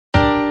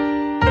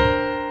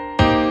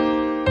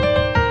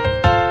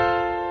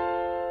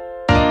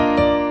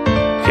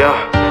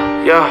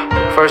Yeah,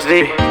 first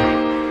D.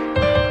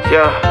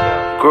 Yeah,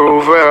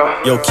 Groove Rare.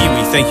 Yo,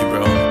 Kiwi, thank you,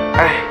 bro.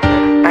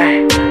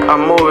 Ay,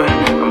 I'm moving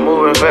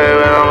fast,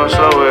 but I'ma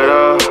slow it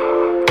up.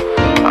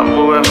 I'm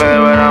moving fast,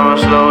 but I'ma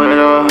slow it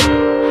up.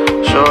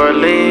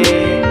 Shortly,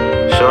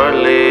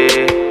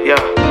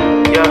 yeah,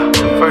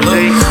 first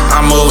D.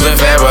 I'm moving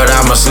fast, but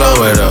I'ma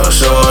slow it up.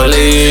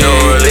 Surely.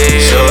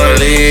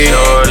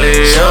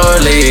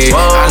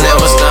 I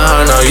never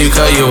stun on you,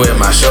 cause you with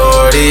my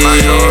shorty. My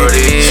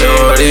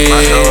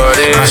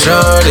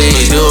shorty.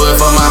 Do it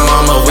for my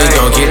mama, we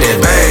gon' get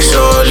that bag.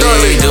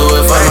 Surely. Do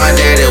it for my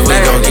daddy, we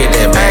gon' get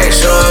that bag.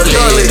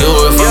 Surely. Do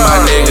it for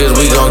my niggas,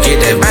 we gon'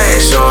 get that bag.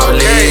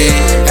 Surely.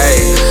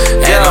 Hey.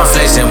 And I'm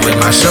flexing with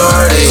my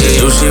shorty.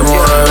 Do she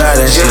wanna ride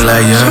and she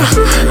like, yeah.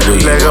 Do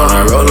you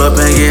wanna roll up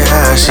and get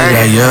high? She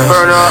like,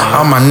 yeah.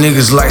 All my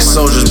niggas like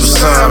soldiers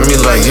beside me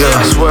like, yeah.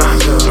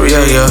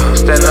 Yeah.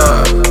 Stand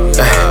up.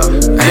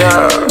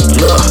 Yeah.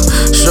 Look,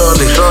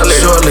 shortly, run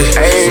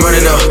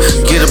it up,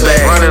 get a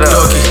bag,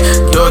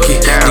 dorky.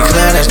 The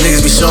clown ass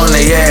niggas be showing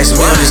they ass.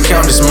 We don't just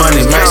count this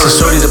money, max and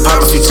shorty to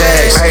pop a few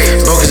tags.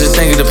 Broke is a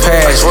thing of the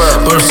past,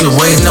 but I'm still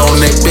waiting on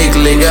that big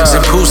lick.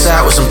 Sit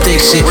poolside with some thick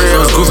shit. It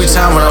was groovy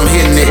time when I'm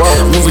hitting it.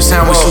 Movie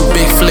time we shoot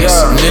big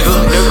flicks,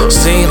 nigga.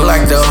 Seem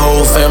like the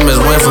whole family's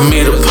waiting for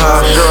me to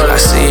pop. I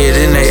see it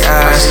in their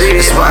eyes,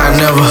 that's why I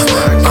never,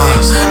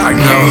 I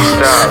know.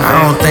 I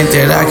don't think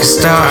that I can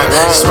stop.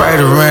 It's right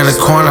around the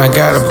corner, I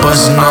got a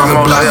bustin' on the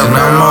block and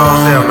I'm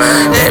on.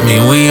 That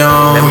mean we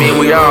on.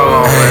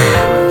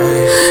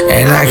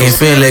 And I can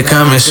feel it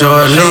coming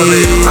shortly.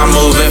 I'm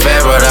moving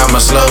fast, but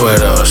I'ma slow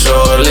it up.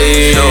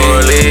 Surely.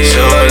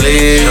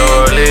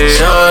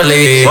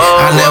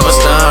 I never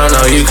stun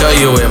on you, cause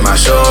you with my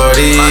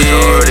shorty. My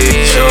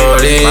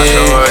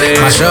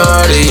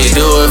shorty.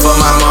 Do it for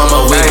my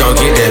mama, we gon'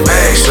 get that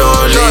bag.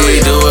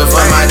 Surely. Do it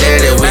for my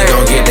daddy, we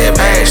gon' get that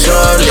bag.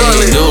 Surely.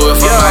 Do it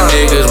for my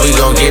niggas, we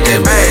gon' get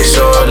that bag.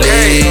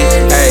 Surely.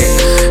 Hey.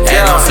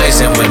 And I'm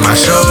flexing with my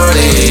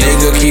shorty.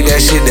 Nigga, keep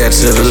that shit there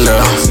to the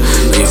left.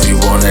 If you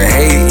wanna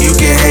hate, you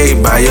can hate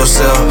by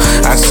yourself.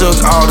 I took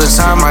all the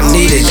time I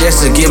needed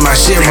just to get my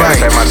shit right.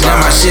 Now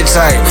my shit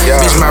tight,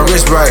 bitch, my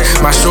wrist bright.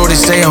 My shorty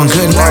stay on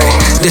good night.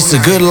 This a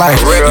good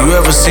life. You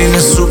ever seen a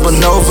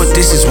supernova?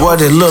 This is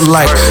what it look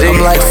like.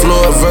 I'm like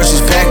Floyd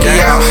versus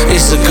Pacquiao.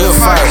 It's a good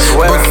fight.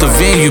 Book the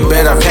venue,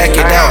 better pack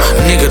it out.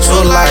 Nigga, to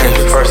life.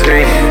 First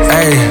D.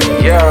 Hey,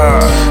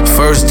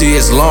 first D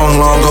is long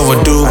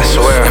overdue. I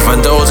swear. And for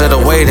those that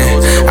are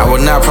waiting, I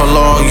will not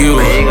prolong you.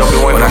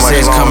 When I say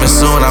it's coming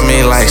soon, I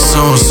mean like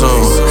soon.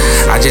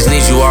 I just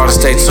need you all to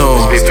stay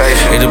tuned. Be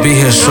patient. It'll be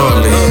here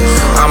shortly.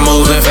 I'm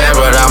moving fast,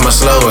 but I'ma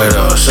slow it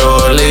up.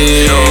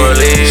 Surely.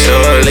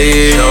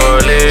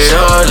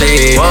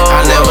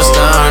 I never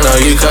stun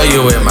on you, cause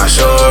you with my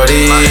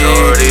shorty. My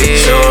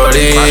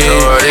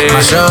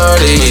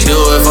shorty. Do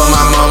it for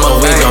my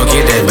mama, we gon'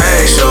 get that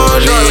bag.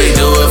 Surely.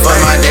 Do it for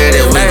my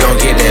daddy, we gon'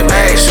 get that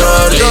bag.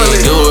 Surely.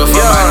 Do it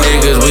for my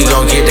niggas, we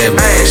gon' get that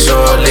bag.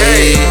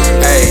 Surely.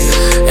 Hey.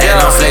 And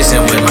I'm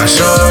flexing with my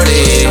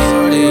shorty.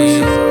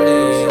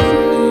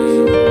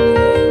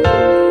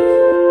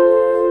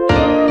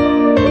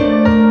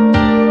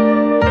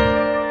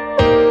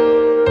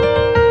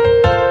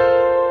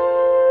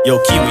 Yo,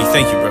 Kiwi,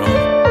 thank you, bro.